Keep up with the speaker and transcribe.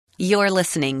You're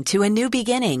listening to A New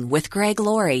Beginning with Greg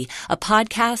Laurie, a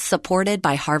podcast supported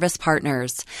by Harvest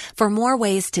Partners. For more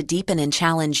ways to deepen and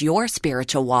challenge your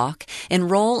spiritual walk,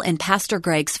 enroll in Pastor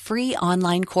Greg's free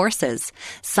online courses.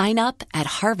 Sign up at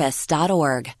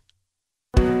harvest.org.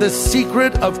 The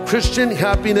secret of Christian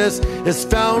happiness is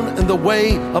found in the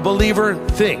way a believer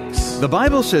thinks. The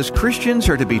Bible says Christians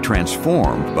are to be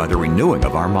transformed by the renewing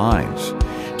of our minds.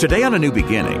 Today on A New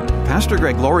Beginning, Pastor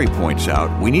Greg Laurie points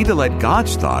out we need to let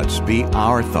God's thoughts be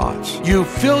our thoughts. You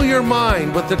fill your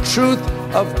mind with the truth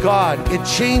of God. It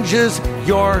changes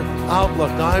your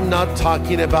outlook. Now, I'm not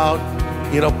talking about,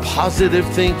 positive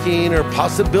thinking or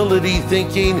possibility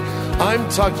thinking. I'm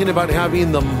talking about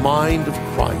having the mind of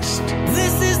Christ.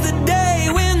 This is the day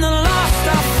when the lost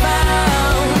are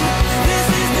found. This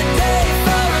is the day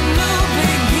for a new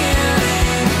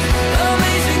beginning.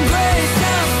 Amazing grace,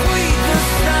 how sweet the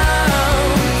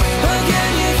sound.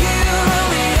 Again you hear all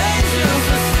the angels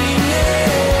are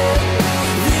singing.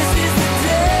 This is the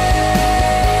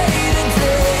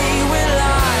day when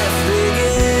life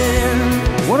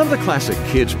begins. One of the classic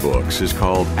kids' books is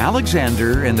called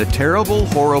Alexander and the Terrible,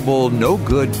 Horrible, No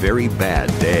Good, Very Bad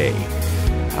Day.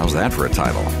 How's that for a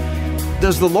title?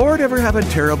 Does the Lord ever have a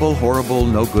terrible, horrible,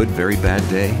 no good, very bad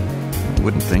day?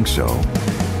 Wouldn't think so.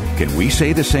 Can we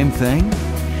say the same thing?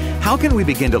 How can we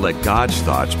begin to let God's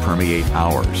thoughts permeate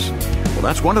ours? Well,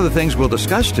 that's one of the things we'll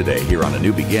discuss today here on A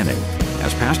New Beginning,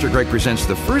 as Pastor Greg presents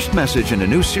the first message in a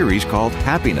new series called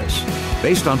Happiness,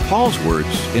 based on Paul's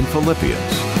words in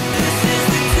Philippians.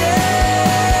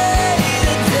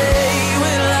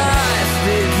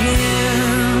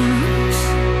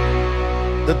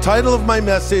 The title of my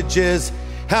message is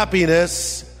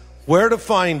Happiness, Where to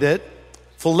Find It,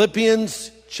 Philippians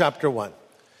chapter 1.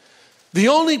 The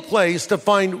only place to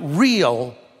find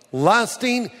real,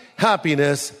 lasting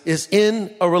happiness is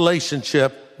in a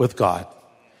relationship with God.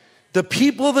 The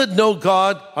people that know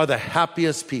God are the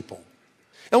happiest people.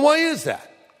 And why is that?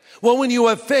 Well, when you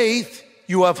have faith,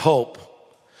 you have hope.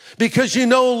 Because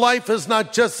life is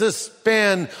not just this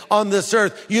span on this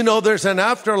earth. There's an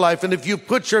afterlife. And if you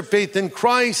put your faith in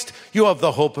Christ, you have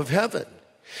the hope of heaven.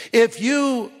 If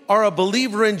you are a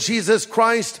believer in Jesus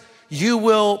Christ, you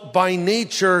will by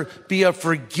nature be a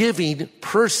forgiving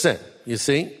person. You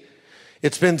see,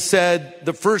 it's been said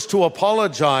the first to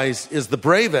apologize is the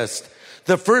bravest.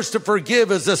 The first to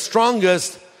forgive is the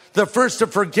strongest. The first to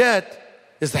forget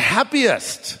is the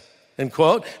happiest. End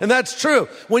quote. And that's true.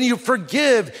 When you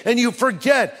forgive and you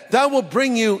forget, that will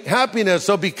bring you happiness.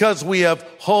 So because we have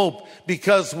hope,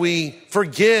 because we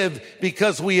forgive,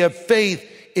 because we have faith,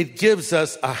 it gives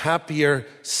us a happier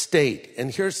state.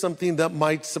 And here's something that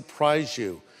might surprise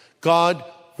you. God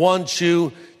wants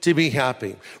you to be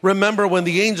happy. Remember when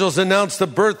the angels announced the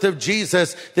birth of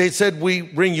Jesus, they said, we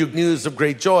bring you news of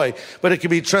great joy. But it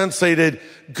can be translated,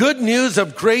 good news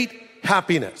of great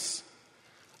happiness.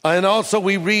 And also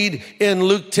we read in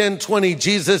Luke 10:20,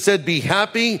 Jesus said, be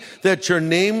happy that your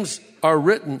names are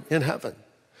written in heaven.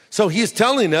 So he's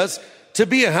telling us to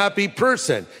be a happy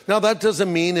person. Now that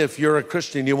doesn't mean if you're a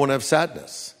Christian, you won't have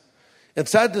sadness. And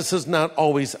sadness is not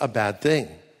always a bad thing.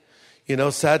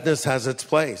 Sadness has its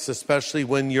place, especially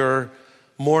when you're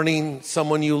mourning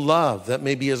someone you love that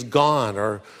maybe is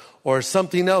gone or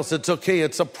something else. It's okay.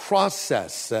 It's a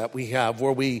process that we have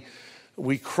where we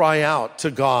cry out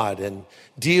to God and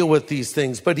deal with these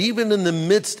things. But even in the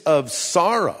midst of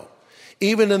sorrow,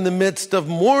 even in the midst of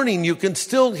mourning, you can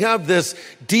still have this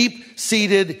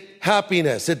deep-seated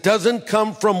happiness. It doesn't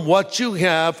come from what you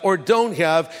have or don't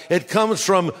have. It comes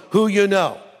from who you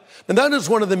know. And that is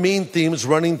one of the main themes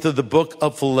running through the book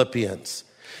of Philippians.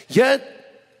 Yet,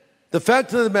 the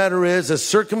fact of the matter is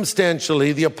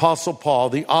circumstantially, the Apostle Paul,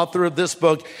 the author of this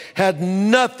book, had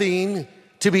nothing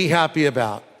to be happy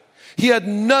about. He had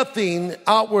nothing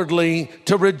outwardly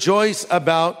to rejoice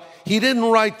about. He didn't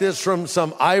write this from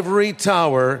some ivory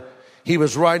tower. He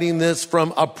was writing this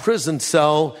from a prison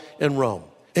cell in Rome.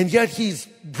 And yet he's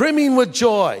brimming with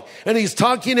joy. And he's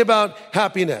talking about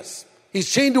happiness. He's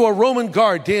chained to a Roman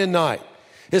guard day and night.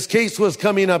 His case was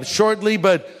coming up shortly,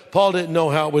 but Paul didn't know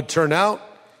how it would turn out.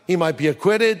 He might be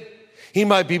acquitted. He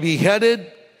might be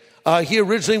beheaded. He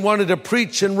originally wanted to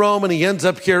preach in Rome, and he ends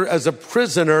up here as a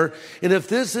prisoner. And if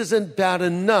this isn't bad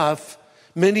enough,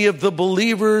 many of the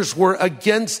believers were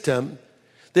against him.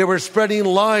 They were spreading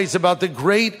lies about the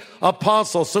great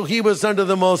apostle. So he was under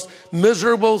the most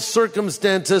miserable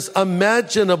circumstances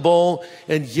imaginable,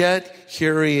 and yet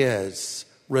here he is,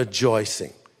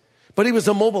 rejoicing. But he was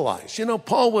immobilized.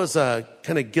 Paul was a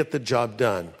kind of get the job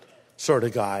done sort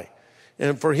of guy.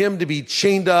 And for him to be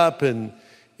chained up and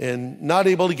not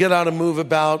able to get out and move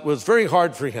about was very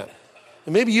hard for him.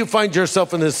 And maybe you find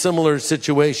yourself in a similar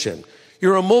situation.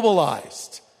 You're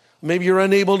immobilized. Maybe you're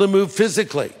unable to move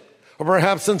physically, or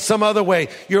perhaps in some other way.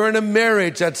 You're in a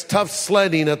marriage that's tough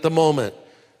sledding at the moment.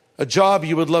 A job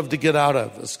you would love to get out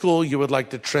of, a school you would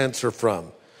like to transfer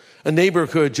from, a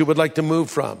neighborhood you would like to move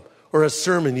from, or a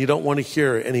sermon you don't want to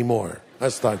hear anymore.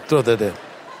 Let's not throw that in.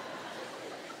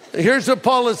 Here's what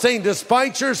Paul is saying.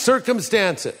 Despite your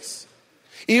circumstances,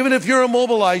 even if you're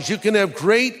immobilized, you can have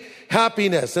great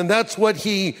happiness. And that's what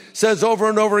he says over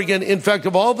and over again. In fact,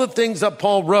 of all the things that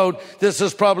Paul wrote, this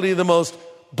is probably the most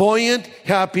buoyant,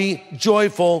 happy,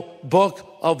 joyful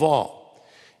book of all.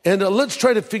 And let's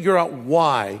try to figure out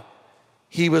why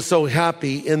he was so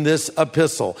happy in this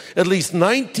epistle. At least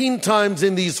 19 times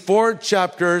in these 4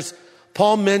 chapters,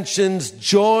 Paul mentions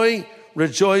joy,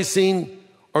 rejoicing,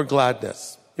 or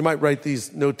gladness. You might write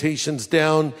these notations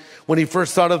down. When he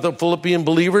first thought of the Philippian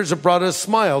believers, it brought a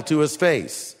smile to his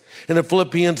face. And in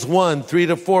Philippians 1,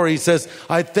 3-4, he says,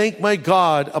 I thank my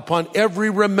God upon every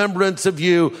remembrance of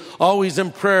you, always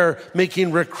in prayer,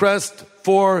 making request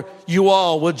for you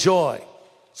all with joy.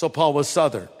 So Paul was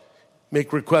Southern.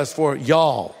 Make requests for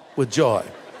y'all with joy.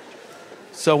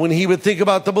 So when he would think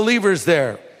about the believers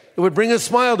there, it would bring a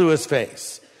smile to his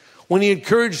face. When he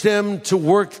encouraged them to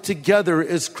work together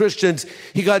as Christians,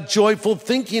 he got joyful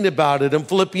thinking about it. In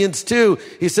Philippians 2,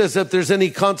 he says, if there's any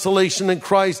consolation in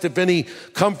Christ, if any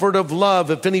comfort of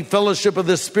love, if any fellowship of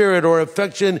the Spirit or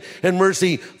affection and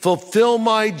mercy, fulfill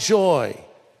my joy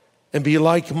and be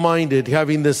like-minded,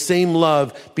 having the same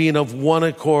love, being of one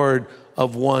accord,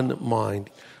 of one mind.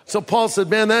 So Paul said,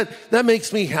 man, that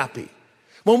makes me happy.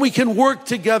 When we can work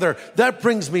together, that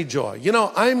brings me joy. You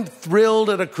know, I'm thrilled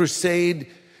at a crusade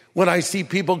when I see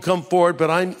people come forward,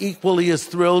 but I'm equally as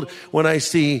thrilled when I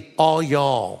see all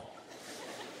y'all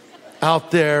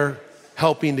out there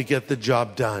helping to get the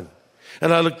job done.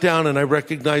 And I look down and I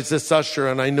recognize this usher,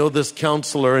 and I know this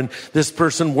counselor, and this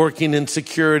person working in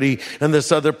security, and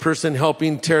this other person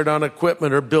helping tear down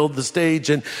equipment or build the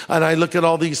stage. And I look at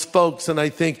all these folks and I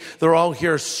think they're all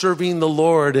here serving the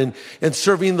Lord and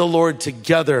serving the Lord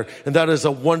together. And that is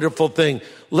a wonderful thing.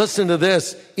 Listen to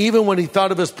this. Even when he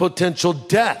thought of his potential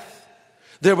death,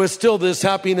 there was still this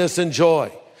happiness and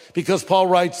joy. Because Paul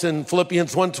writes in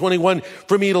Philippians 1:21,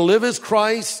 for me to live is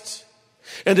Christ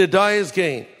and to die is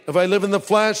gain. If I live in the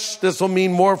flesh, this will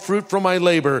mean more fruit from my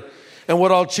labor. And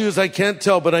what I'll choose, I can't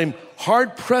tell, but I'm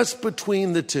hard pressed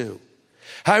between the two.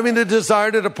 Having a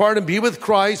desire to depart and be with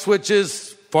Christ, which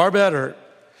is far better.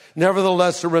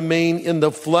 Nevertheless, to remain in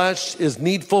the flesh is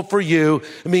needful for you.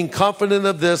 And being confident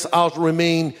of this, I'll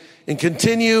remain and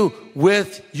continue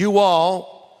with you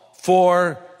all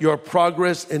for your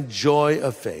progress and joy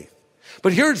of faith.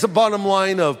 But here's the bottom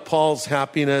line of Paul's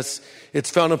happiness.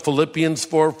 It's found in Philippians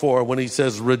 4:4 when he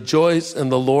says, rejoice in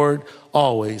the Lord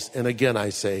always. And again, I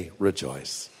say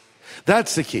rejoice.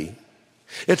 That's the key.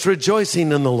 It's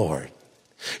rejoicing in the Lord.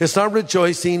 It's not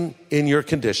rejoicing in your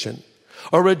condition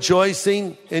or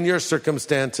rejoicing in your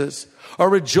circumstances or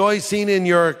rejoicing in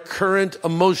your current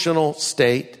emotional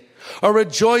state or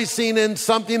rejoicing in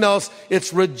something else.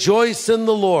 It's rejoice in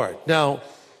the Lord. Now,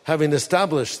 having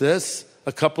established this,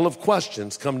 a couple of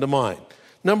questions come to mind.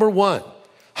 Number one,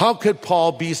 how could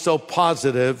Paul be so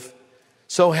positive,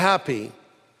 so happy,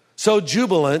 so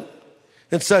jubilant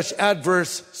in such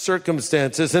adverse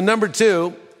circumstances? And number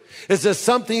two, is this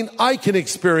something I can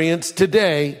experience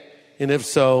today? And if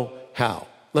so, how?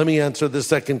 Let me answer the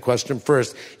second question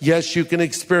first. Yes, you can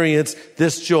experience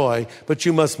this joy, but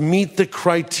you must meet the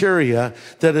criteria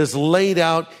that is laid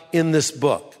out in this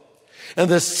book. And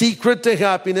the secret to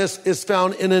happiness is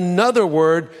found in another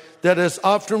word that is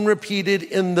often repeated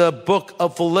in the book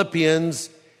of Philippians,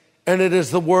 and it is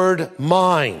the word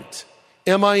mind.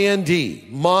 M-I-N-D,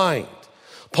 mind.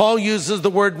 Paul uses the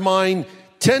word mind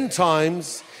 10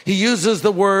 times. He uses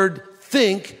the word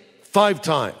think 5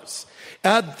 times.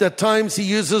 At the times he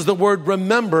uses the word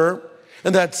remember,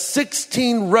 and that's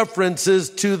 16 references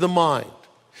to the mind.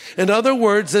 In other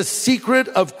words, the secret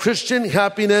of Christian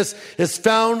happiness is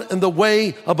found in the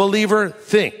way a believer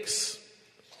thinks.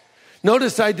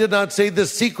 Notice I did not say the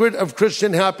secret of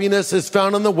Christian happiness is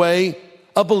found in the way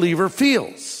a believer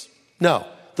feels. No,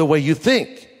 the way you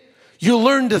think. You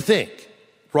learn to think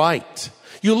right.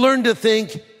 You learn to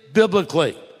think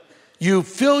biblically. You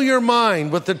fill your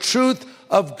mind with the truth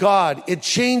of God. It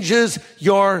changes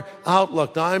your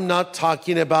outlook. Now, I'm not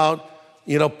talking about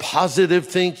positive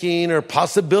thinking or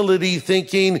possibility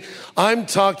thinking. I'm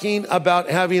talking about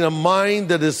having a mind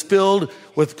that is filled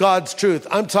with God's truth.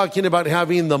 I'm talking about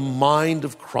having the mind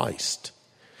of Christ.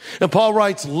 And Paul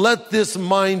writes, let this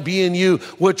mind be in you,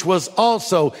 which was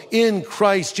also in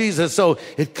Christ Jesus. So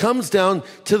it comes down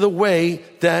to the way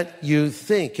that you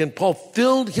think. And Paul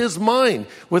filled his mind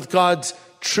with God's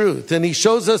truth. And he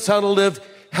shows us how to live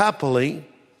happily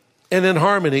and in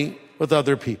harmony with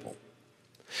other people.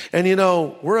 And you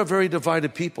know, we're a very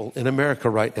divided people in America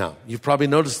right now. You've probably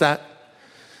noticed that.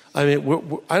 I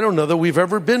mean, I don't know that we've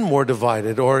ever been more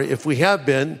divided, or if we have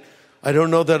been, I don't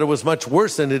know that it was much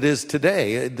worse than it is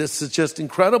today. This is just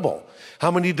incredible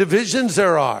how many divisions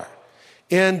there are.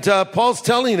 And Paul's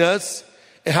telling us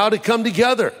how to come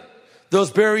together.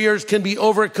 Those barriers can be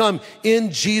overcome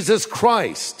in Jesus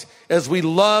Christ as we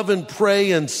love and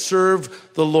pray and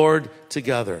serve the Lord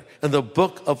together. And the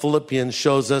book of Philippians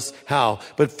shows us how.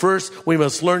 But first, we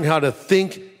must learn how to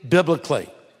think biblically.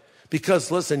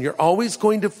 Because listen, you're always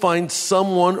going to find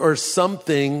someone or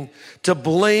something to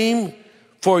blame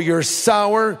for your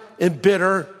sour and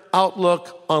bitter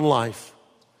outlook on life.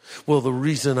 Well, the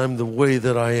reason I'm the way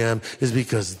that I am is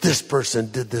because this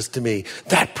person did this to me.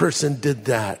 That person did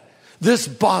that. This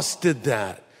boss did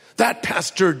that. That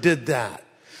pastor did that.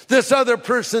 This other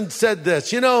person said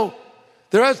this. You know,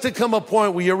 there has to come a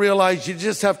point where you realize you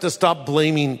just have to stop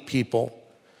blaming people.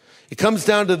 It comes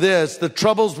down to this: the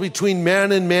troubles between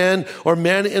man and man or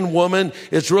man and woman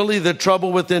is really the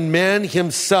trouble within man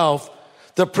himself.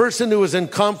 The person who is in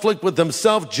conflict with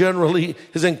himself generally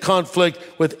is in conflict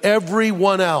with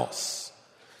everyone else.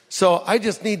 So I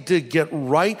just need to get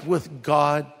right with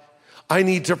God. I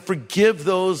need to forgive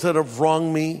those that have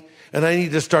wronged me. And I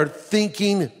need to start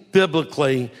thinking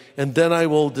biblically. And then I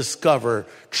will discover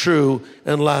true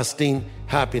and lasting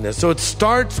happiness. So it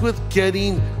starts with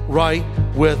getting right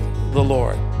with the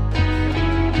Lord.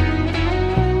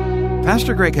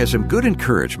 Pastor Greg has some good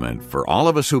encouragement for all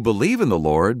of us who believe in the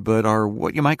Lord, but are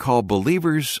what you might call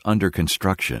believers under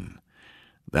construction.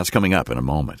 That's coming up in a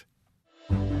moment.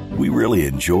 We really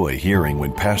enjoy hearing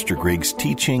when Pastor Greg's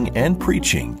teaching and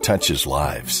preaching touches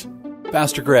lives.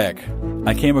 Pastor Greg,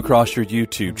 I came across your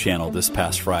YouTube channel this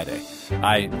past Friday.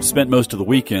 I spent most of the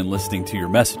weekend listening to your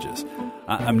messages.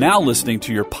 I'm now listening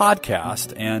to your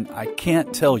podcast, and I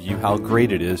can't tell you how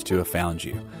great it is to have found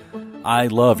you. I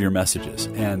love your messages,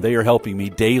 and they are helping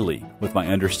me daily with my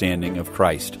understanding of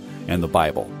Christ and the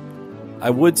Bible.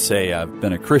 I would say I've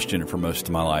been a Christian for most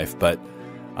of my life, but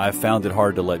I've found it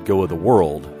hard to let go of the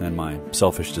world and my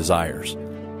selfish desires.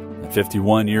 At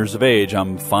 51 years of age,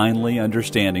 I'm finally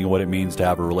understanding what it means to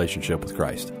have a relationship with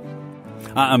Christ.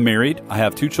 I'm married. I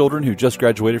have 2 children who just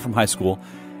graduated from high school,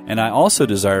 and I also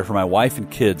desire for my wife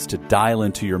and kids to dial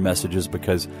into your messages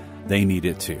because they need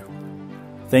it too.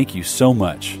 Thank you so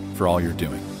much for all you're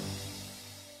doing.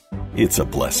 It's a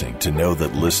blessing to know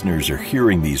that listeners are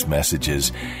hearing these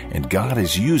messages and God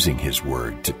is using His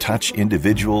Word to touch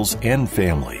individuals and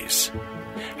families.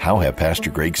 How have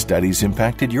Pastor Greg's studies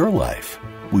impacted your life?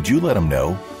 Would you let him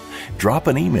know? Drop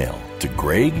an email to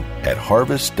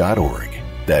greg@harvest.org.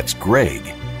 That's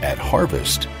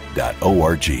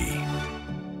greg@harvest.org.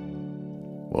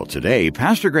 Well, today,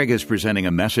 Pastor Greg is presenting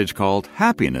a message called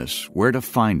Happiness, Where to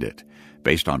Find It,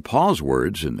 based on Paul's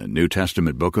words in the New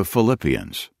Testament book of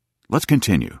Philippians. Let's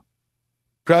continue.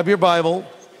 Grab your Bible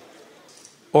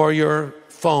or your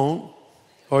phone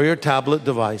or your tablet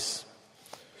device.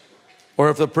 Or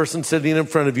if the person sitting in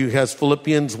front of you has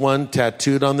Philippians 1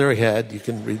 tattooed on their head, you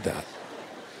can read that.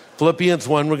 Philippians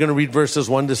 1, we're going to read verses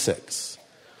 1 to 6.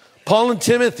 Paul and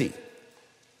Timothy,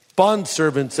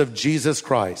 bondservants of Jesus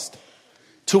Christ,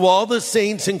 to all the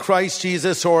saints in Christ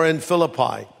Jesus who are in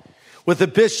Philippi, with the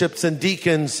bishops and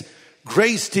deacons,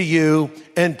 grace to you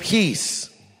and peace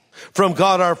from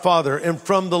God our Father and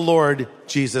from the Lord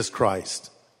Jesus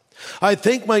Christ. I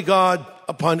thank my God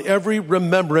upon every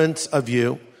remembrance of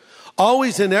you,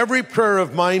 always in every prayer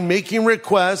of mine, making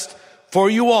request for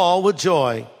you all with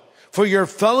joy, for your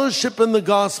fellowship in the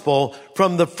gospel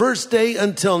from the first day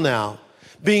until now,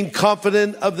 being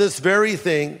confident of this very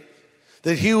thing,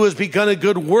 that he who has begun a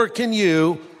good work in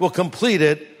you will complete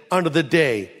it unto the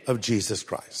day of Jesus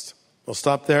Christ. We'll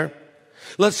stop there.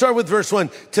 Let's start with verse 1.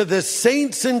 To the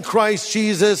saints in Christ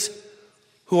Jesus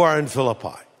who are in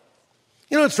Philippi.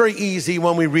 You know, it's very easy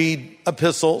when we read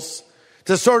epistles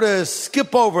to sort of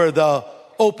skip over the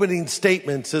opening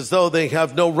statements as though they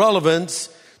have no relevance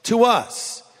to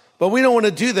us. But we don't want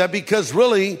to do that because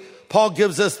really Paul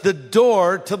gives us the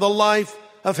door to the life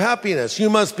of happiness. You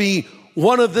must be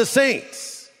one of the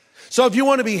saints. So if you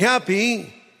want to be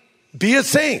happy, be a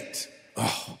saint.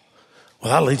 Oh,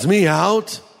 well, that leaves me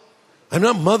out. I'm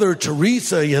not Mother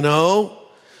Teresa, you know.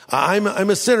 I'm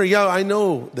a sinner. Yeah, I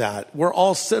know that. We're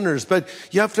all sinners, but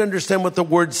you have to understand what the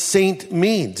word saint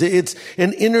means. It's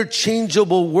an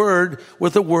interchangeable word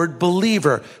with the word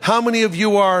believer. How many of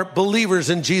you are believers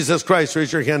in Jesus Christ?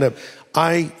 Raise your hand up.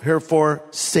 I herefore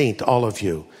saint all of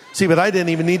you. See, but I didn't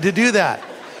even need to do that.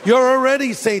 You're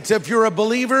already saints. If you're a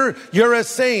believer, you're a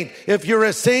saint. If you're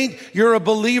a saint, you're a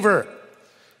believer.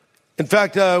 In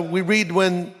fact, we read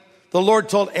when the Lord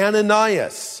told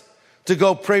Ananias to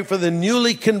go pray for the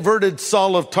newly converted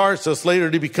Saul of Tarsus, later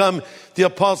to become the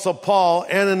Apostle Paul.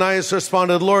 Ananias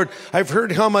responded, Lord, I've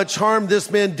heard how much harm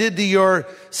this man did to your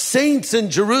saints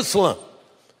in Jerusalem.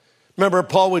 Remember,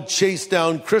 Paul would chase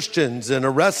down Christians and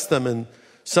arrest them and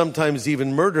sometimes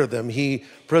even murder them. He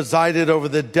presided over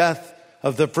the death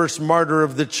of the first martyr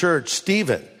of the church,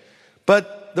 Stephen.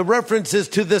 But the reference is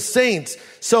to the saints.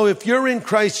 So if you're in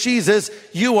Christ Jesus,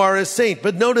 you are a saint.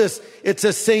 But notice, it's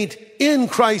a saint in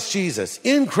Christ Jesus.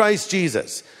 In Christ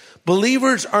Jesus.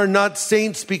 Believers are not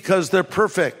saints because they're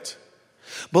perfect.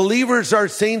 Believers are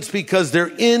saints because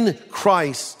they're in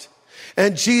Christ.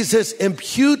 And Jesus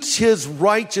imputes his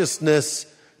righteousness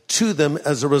to them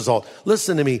as a result.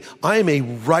 Listen to me. I am a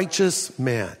righteous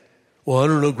man. Well, I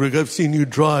don't know, Greg. I've seen you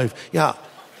drive. Yeah.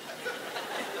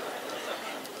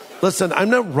 Listen, I'm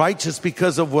not righteous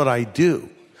because of what I do.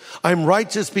 I'm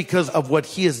righteous because of what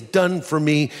he has done for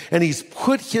me, and he's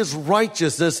put his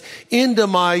righteousness into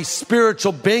my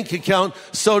spiritual bank account,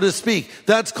 so to speak.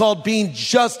 That's called being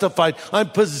justified. I'm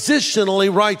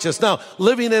positionally righteous. Now,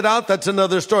 living it out, that's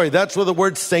another story. That's where the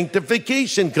word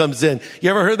sanctification comes in.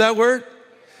 You ever heard that word?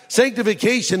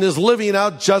 Sanctification is living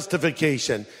out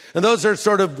justification. And those are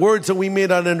sort of words that we may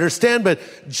not understand, but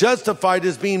justified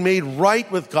is being made right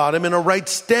with God. I'm in a right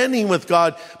standing with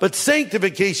God. But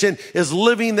sanctification is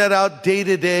living that out day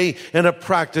to day in a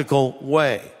practical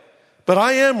way. But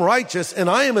I am righteous and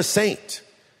I am a saint.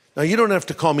 Now, you don't have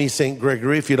to call me Saint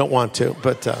Gregory if you don't want to,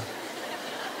 but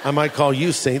I might call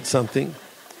you Saint something.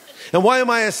 And why am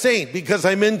I a saint? Because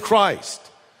I'm in Christ.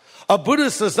 A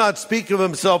Buddhist does not speak of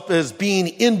himself as being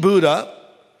in Buddha,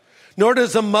 nor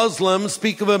does a Muslim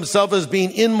speak of himself as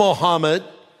being in Muhammad,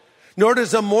 nor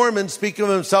does a Mormon speak of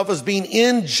himself as being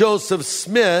in Joseph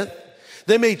Smith.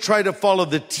 They may try to follow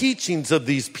the teachings of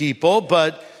these people,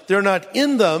 but they're not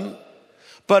in them.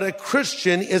 But a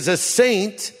Christian is a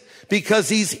saint because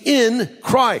he's in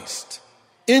Christ.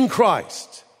 In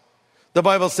Christ. The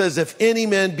Bible says, if any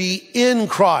man be in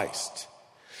Christ,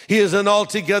 he is an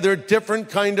altogether different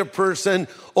kind of person.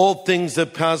 Old things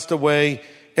have passed away.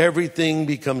 Everything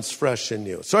becomes fresh and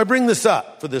new. So I bring this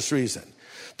up for this reason.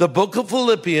 The book of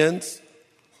Philippians,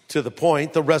 to the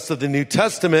point, the rest of the New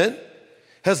Testament,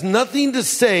 has nothing to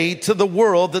say to the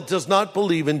world that does not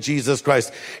believe in Jesus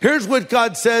Christ. Here's what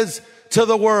God says to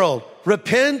the world.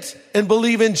 Repent and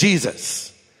believe in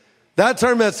Jesus. That's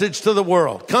our message to the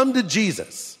world. Come to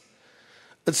Jesus.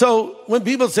 And so when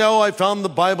people say, oh, I found the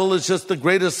Bible is just the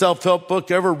greatest self-help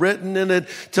book ever written, and it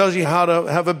tells you how to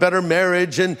have a better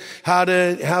marriage and how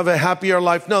to have a happier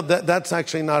life. No, that's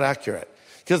actually not accurate.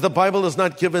 Because the Bible is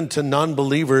not given to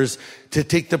non-believers to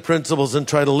take the principles and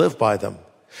try to live by them.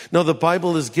 No, the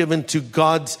Bible is given to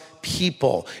God's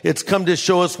people. It's come to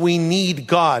show us we need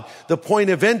God. The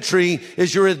point of entry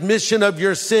is your admission of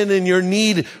your sin and your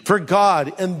need for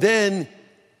God. And then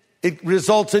it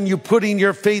results in you putting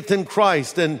your faith in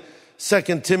Christ. And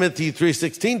 2 Timothy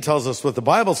 3:16 tells us what the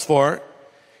Bible's for.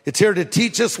 It's here to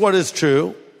teach us what is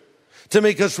true, to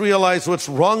make us realize what's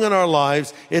wrong in our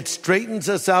lives. It straightens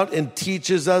us out and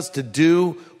teaches us to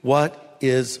do what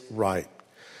is right.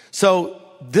 So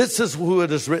this is who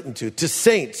it is written to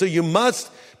saints. So you must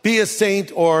be a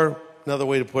saint, or another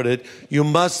way to put it, you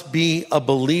must be a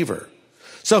believer.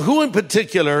 So who in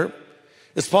particular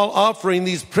is Paul offering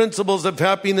these principles of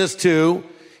happiness to?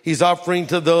 He's offering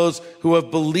to those who have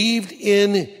believed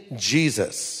in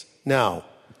Jesus. Now,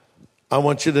 I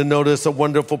want you to notice a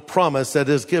wonderful promise that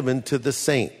is given to the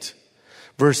saint.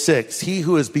 Verse 6, he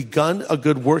who has begun a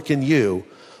good work in you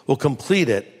will complete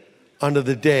it unto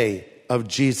the day of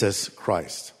Jesus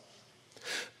Christ.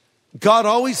 God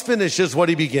always finishes what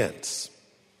he begins.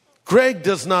 Greg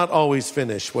does not always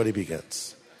finish what he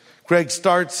begins. Greg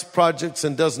starts projects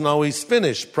and doesn't always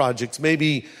finish projects.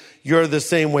 Maybe you're the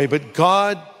same way, but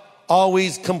God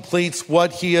always completes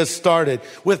what he has started.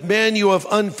 With man, you have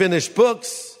unfinished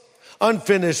books,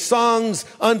 unfinished songs,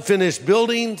 unfinished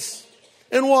buildings.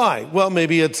 And why? Well,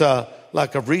 maybe it's a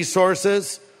lack of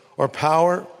resources or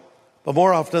power, but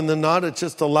more often than not, it's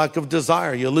just a lack of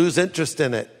desire. You lose interest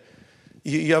in it.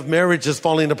 You have marriages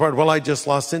falling apart. Well, I just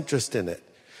lost interest in it.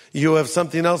 You have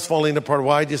something else falling apart.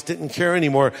 Well, I just didn't care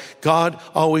anymore. God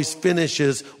always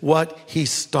finishes what he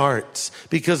starts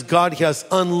because God has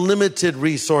unlimited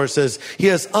resources. He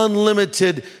has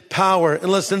unlimited power.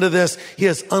 And listen to this. He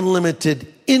has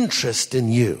unlimited interest in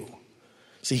you.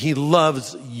 See, he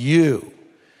loves you.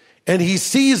 And he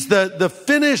sees the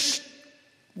finished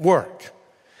work.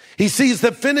 He sees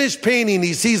the finished painting.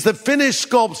 He sees the finished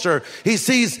sculpture. He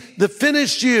sees the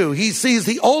finished you. He sees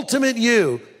the ultimate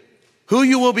you. Who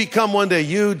you will become one day.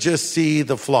 You just see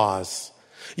the flaws.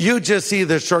 You just see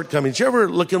the shortcomings. You ever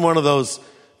look in one of those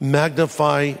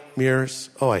magnify mirrors?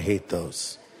 Oh, I hate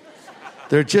those.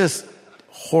 They're just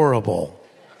horrible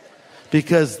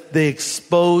because they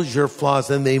expose your flaws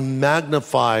and they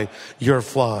magnify your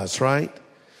flaws, right?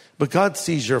 But God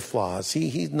sees your flaws.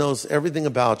 He knows everything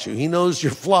about you. He knows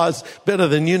your flaws better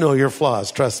than you know your flaws,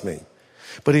 trust me.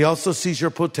 But he also sees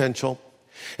your potential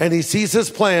and he sees his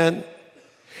plan.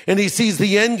 And he sees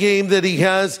the end game that he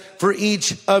has for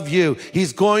each of you.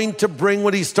 He's going to bring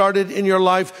what he started in your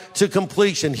life to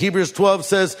completion. Hebrews 12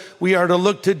 says we are to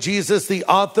look to Jesus, the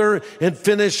author and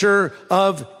finisher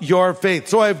of your faith.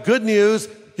 So I have good news.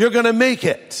 You're going to make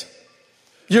it.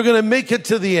 You're going to make it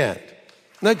to the end.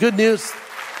 Isn't that good news?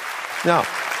 Now,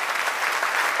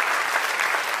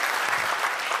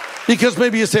 because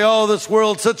maybe you say, oh, this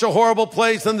world's such a horrible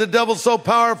place and the devil's so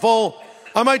powerful,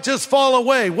 I might just fall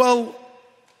away. Well,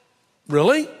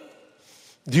 really?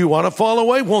 Do you want to fall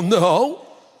away? Well, no.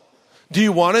 Do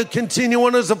you want to continue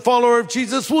on as a follower of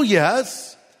Jesus? Well,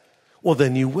 yes. Well,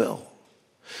 then you will.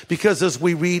 Because as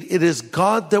we read, it is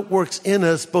God that works in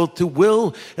us both to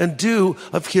will and do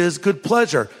of his good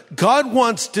pleasure. God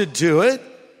wants to do it.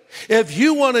 If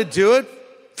you want to do it,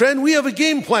 friend, we have a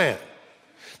game plan.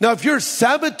 Now, if you're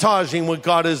sabotaging what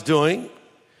God is doing,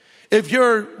 if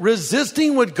you're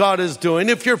resisting what God is doing,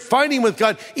 if you're fighting with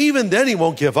God, even then he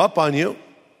won't give up on you.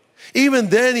 Even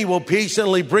then he will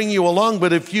patiently bring you along.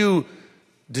 But if you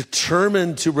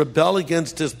determine to rebel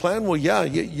against his plan, well, yeah,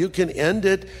 you can end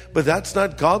it. But that's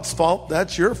not God's fault.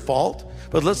 That's your fault.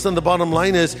 But listen, the bottom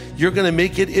line is you're going to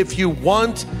make it if you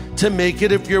want to make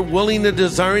it. If you're willing and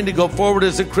desiring to go forward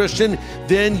as a Christian,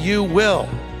 then you will.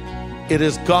 It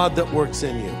is God that works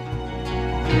in you.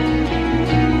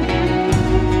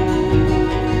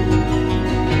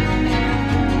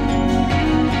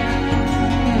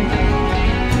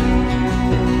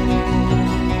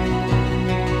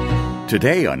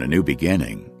 Today on A New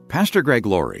Beginning, Pastor Greg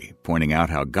Laurie pointing out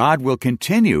how God will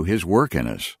continue his work in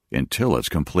us until it's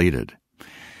completed.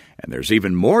 And there's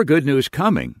even more good news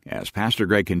coming as Pastor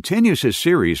Greg continues his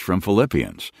series from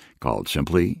Philippians called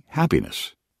simply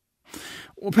Happiness.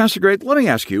 Well, Pastor Greg, let me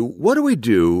ask you, what do we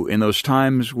do in those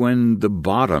times when the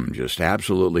bottom just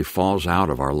absolutely falls out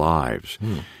of our lives?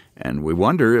 And we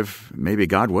wonder if maybe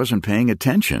God wasn't paying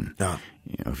attention. Yeah.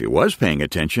 If he was paying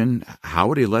attention, how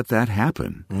would he let that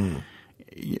happen?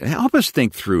 Help us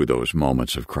think through those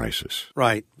moments of crisis.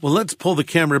 Right. Well, let's pull the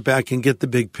camera back and get the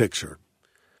big picture.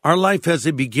 Our life has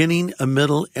a beginning, a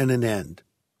middle, and an end.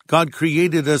 God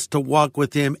created us to walk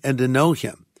with him and to know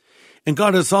him. And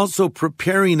God is also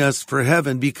preparing us for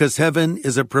heaven because heaven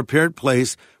is a prepared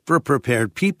place for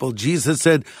prepared people. Jesus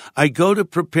said, I go to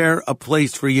prepare a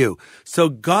place for you. So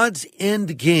God's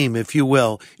end game, if you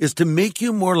will, is to make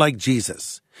you more like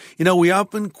Jesus. You know, we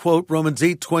often quote Romans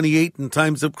 8:28 in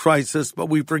times of crisis, but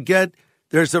we forget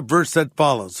there's a verse that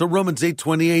follows. So Romans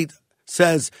 8:28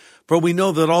 says, for we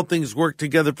know that all things work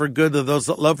together for good of those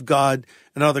that love God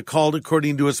and are the called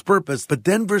according to his purpose. But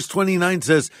then verse 29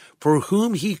 says, for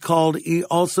whom he called, he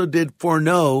also did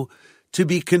foreknow to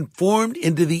be conformed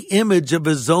into the image of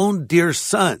his own dear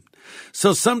son.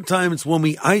 So sometimes when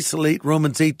we isolate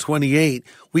Romans 8:28,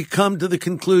 we come to the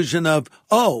conclusion of,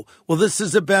 oh, well, this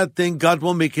is a bad thing. God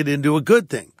will make it into a good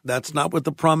thing. That's not what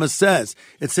the promise says.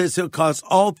 It says he'll cause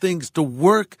all things to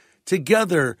work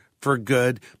together for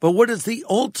good. But what is the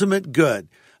ultimate good?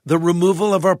 The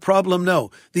removal of our problem? No.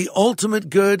 The ultimate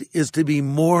good is to be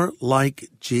more like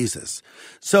Jesus.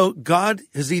 So God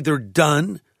has either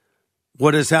done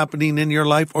what is happening in your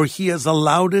life, or he has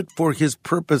allowed it for his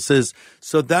purposes.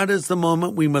 So that is the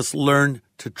moment we must learn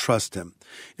to trust him.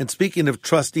 And speaking of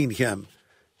trusting him,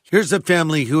 here's a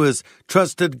family who has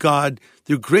trusted God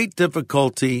through great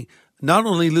difficulty, not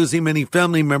only losing many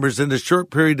family members in a short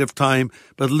period of time,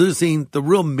 but losing the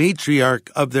real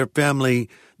matriarch of their family,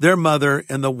 their mother,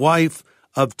 and the wife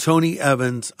of Tony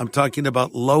Evans. I'm talking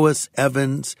about Lois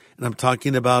Evans, and I'm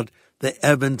talking about the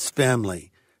Evans family.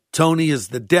 Tony is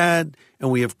the dad,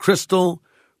 and we have Crystal,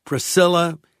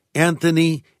 Priscilla,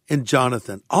 Anthony, and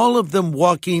Jonathan, all of them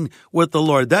walking with the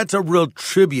Lord. That's a real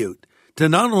tribute to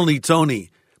not only Tony,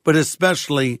 but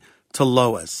especially to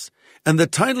Lois. And the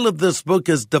title of this book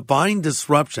is Divine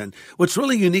Disruption. What's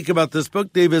really unique about this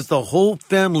book, Dave, is the whole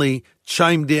family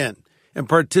chimed in and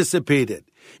participated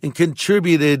and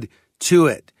contributed to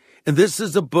it. And this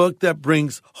is a book that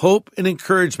brings hope and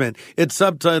encouragement. It's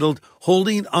subtitled,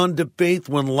 Holding On to Faith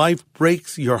When Life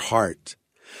Breaks Your Heart.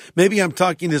 Maybe I'm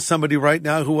talking to somebody right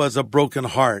now who has a broken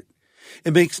heart.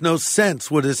 It makes no sense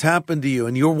what has happened to you.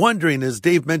 And you're wondering, as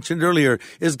Dave mentioned earlier,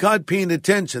 is God paying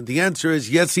attention? The answer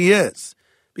is yes, he is.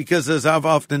 Because as I've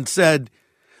often said,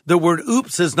 the word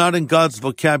oops is not in God's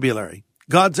vocabulary.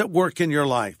 God's at work in your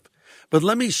life. But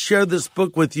let me share this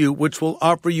book with you, which will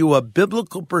offer you a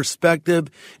biblical perspective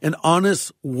and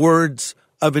honest words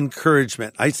of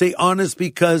encouragement. I say honest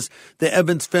because the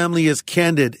Evans family is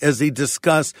candid as they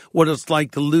discuss what it's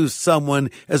like to lose someone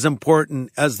as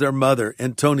important as their mother.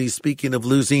 And Tony, speaking of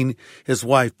losing his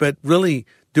wife, but really,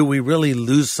 do we really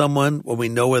lose someone when we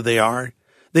know where they are?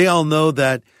 They all know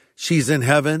that she's in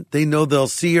heaven. They know they'll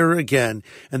see her again.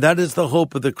 And that is the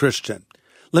hope of the Christian.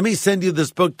 Let me send you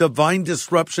this book, Divine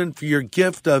Disruption, for your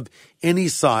gift of any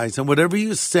size. And whatever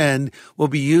you send will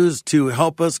be used to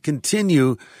help us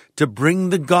continue to bring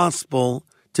the gospel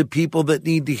to people that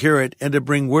need to hear it and to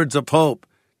bring words of hope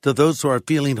to those who are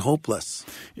feeling hopeless.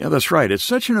 Yeah, that's right. It's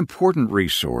such an important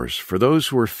resource for those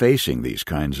who are facing these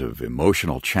kinds of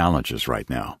emotional challenges right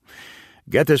now.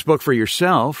 Get this book for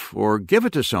yourself or give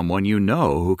it to someone you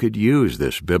know who could use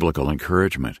this biblical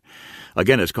encouragement.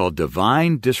 Again, it's called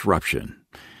Divine Disruption.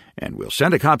 And we'll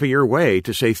send a copy your way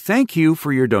to say thank you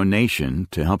for your donation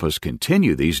to help us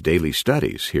continue these daily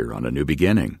studies here on A New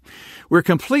Beginning. We're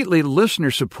completely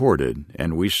listener-supported,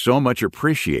 and we so much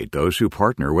appreciate those who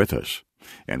partner with us.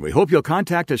 And we hope you'll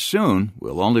contact us soon.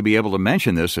 We'll only be able to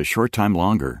mention this a short time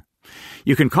longer.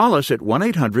 You can call us at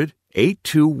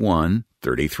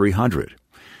 1-800-821-3300.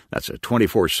 That's a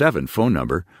 24/7 phone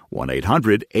number,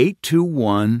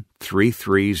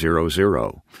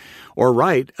 1-800-821-3300. Or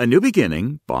write A New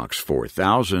Beginning, Box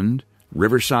 4000,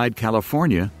 Riverside,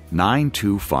 California,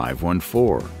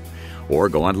 92514. Or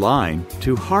go online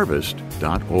to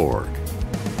harvest.org.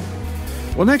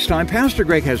 Well, next time, Pastor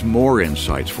Greg has more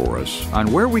insights for us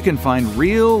on where we can find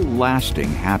real, lasting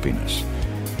happiness.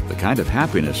 The kind of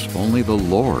happiness only the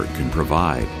Lord can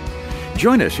provide.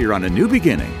 Join us here on A New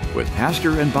Beginning with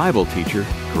pastor and Bible teacher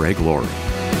Greg Laurie.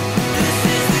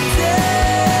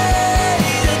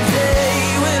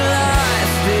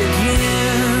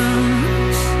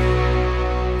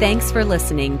 Thanks for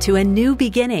listening to A New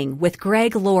Beginning with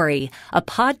Greg Laurie, a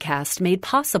podcast made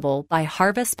possible by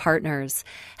Harvest Partners,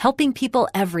 helping people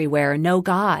everywhere know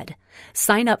God.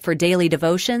 Sign up for daily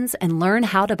devotions and learn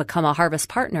how to become a Harvest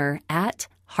Partner at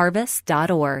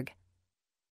harvest.org.